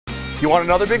You want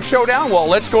another big showdown? Well,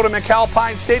 let's go to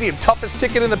McAlpine Stadium. Toughest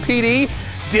ticket in the PD,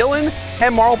 Dillon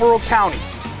and Marlboro County.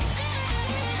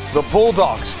 The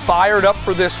Bulldogs fired up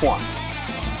for this one.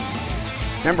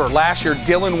 Remember, last year,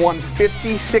 Dillon won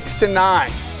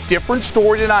 56-9. Different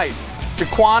story tonight.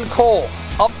 Jaquan Cole,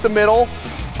 up the middle,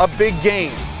 a big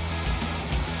game.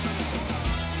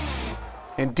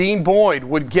 And Dean Boyd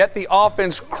would get the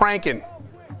offense cranking.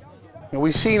 And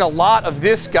we've seen a lot of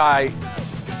this guy.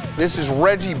 This is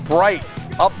Reggie Bright,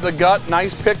 up the gut,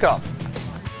 nice pickup.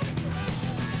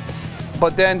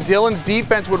 But then Dillon's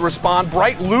defense would respond.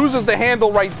 Bright loses the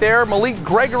handle right there. Malik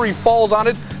Gregory falls on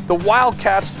it. The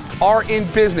Wildcats are in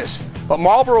business. But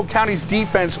Marlboro County's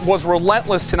defense was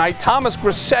relentless tonight. Thomas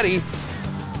Grissetti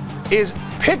is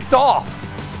picked off.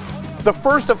 The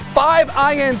first of 5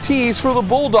 INTs for the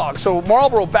Bulldogs. So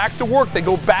Marlboro back to work. They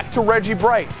go back to Reggie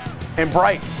Bright. And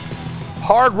Bright,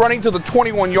 hard running to the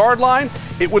 21-yard line.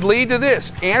 It would lead to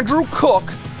this. Andrew Cook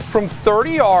from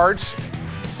 30 yards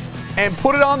and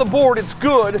put it on the board. It's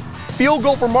good. Field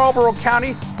goal for Marlboro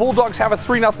County. Bulldogs have a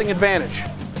 3-0 advantage.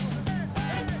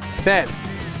 Then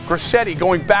Grissetti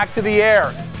going back to the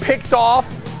air. Picked off.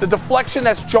 The deflection,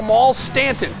 that's Jamal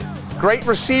Stanton. Great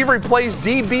receiver. He plays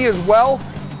DB as well.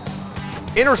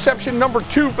 Interception number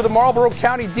 2 for the Marlboro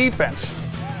County defense.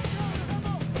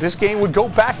 This game would go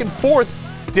back and forth.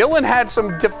 Dillon had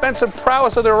some defensive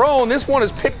prowess of their own. This one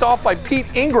is picked off by Pete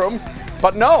Ingram,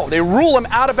 but no, they rule him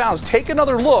out of bounds. Take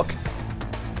another look.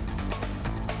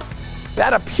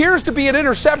 That appears to be an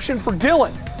interception for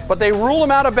Dillon, but they rule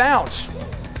him out of bounds.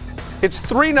 It's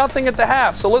 3-0 at the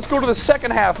half, so let's go to the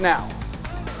second half now.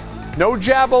 No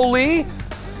Jabbo Lee.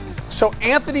 So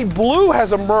Anthony Blue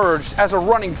has emerged as a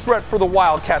running threat for the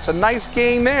Wildcats. A nice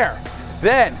gain there.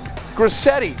 Then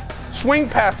Grissetti, swing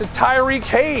pass to Tyreek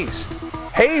Hayes.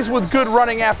 Hayes with good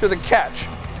running after the catch.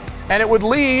 And it would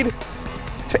lead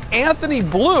to Anthony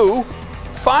Blue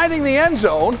finding the end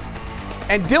zone,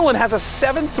 and Dillon has a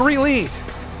 7-3 lead.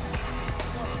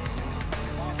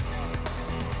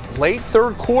 Late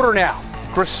third quarter now.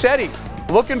 Grissetti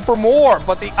looking for more,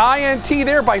 but the INT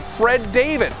there by Fred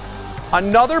David.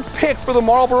 Another pick for the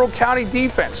Marlboro County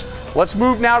defense. Let's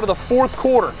move now to the fourth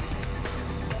quarter.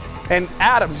 And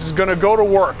Adams is going to go to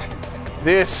work.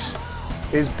 This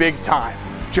is big time.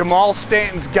 Jamal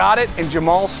Stanton's got it, and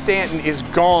Jamal Stanton is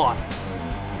gone.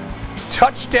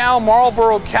 Touchdown,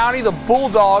 Marlboro County. The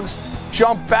Bulldogs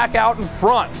jump back out in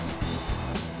front.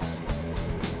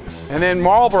 And then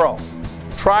Marlboro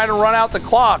trying to run out the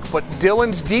clock, but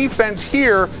Dillon's defense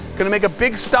here going to make a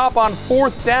big stop on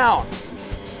 4th down.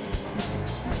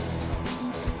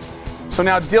 So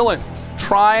now Dillon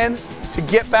trying to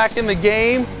get back in the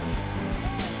game.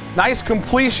 Nice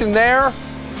completion there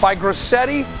by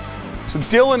Grissetti. So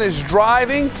Dillon is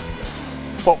driving.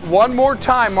 But one more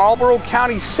time, Marlboro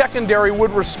County secondary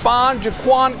would respond.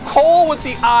 Jaquan Cole with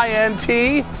the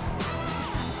INT.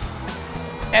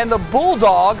 And the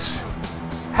Bulldogs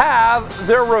have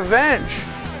their revenge.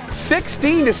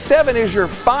 16-7 is your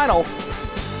final.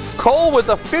 Cole with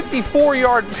a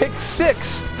 54-yard pick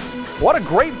 6. What a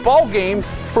great ball game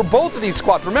for both of these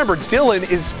squads. Remember, Dillon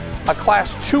is a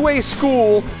Class 2A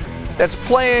school that's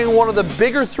playing one of the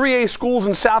bigger 3A schools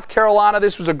in South Carolina.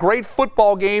 This was a great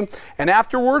football game. And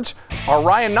afterwards, our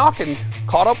Ryan Knockin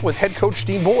caught up with head coach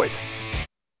Dean Boyd.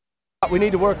 We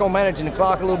need to work on managing the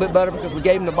clock a little bit better because we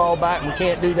gave them the ball back and we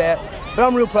can't do that. But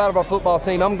I'm real proud of our football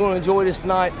team. I'm going to enjoy this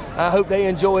tonight. I hope they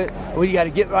enjoy it. We got to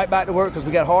get right back to work because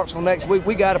we got Hartsville next week.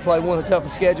 We got to play one of the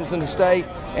toughest schedules in the state,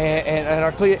 and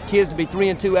our kids to be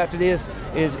 3-2 after this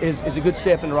is a good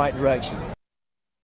step in the right direction.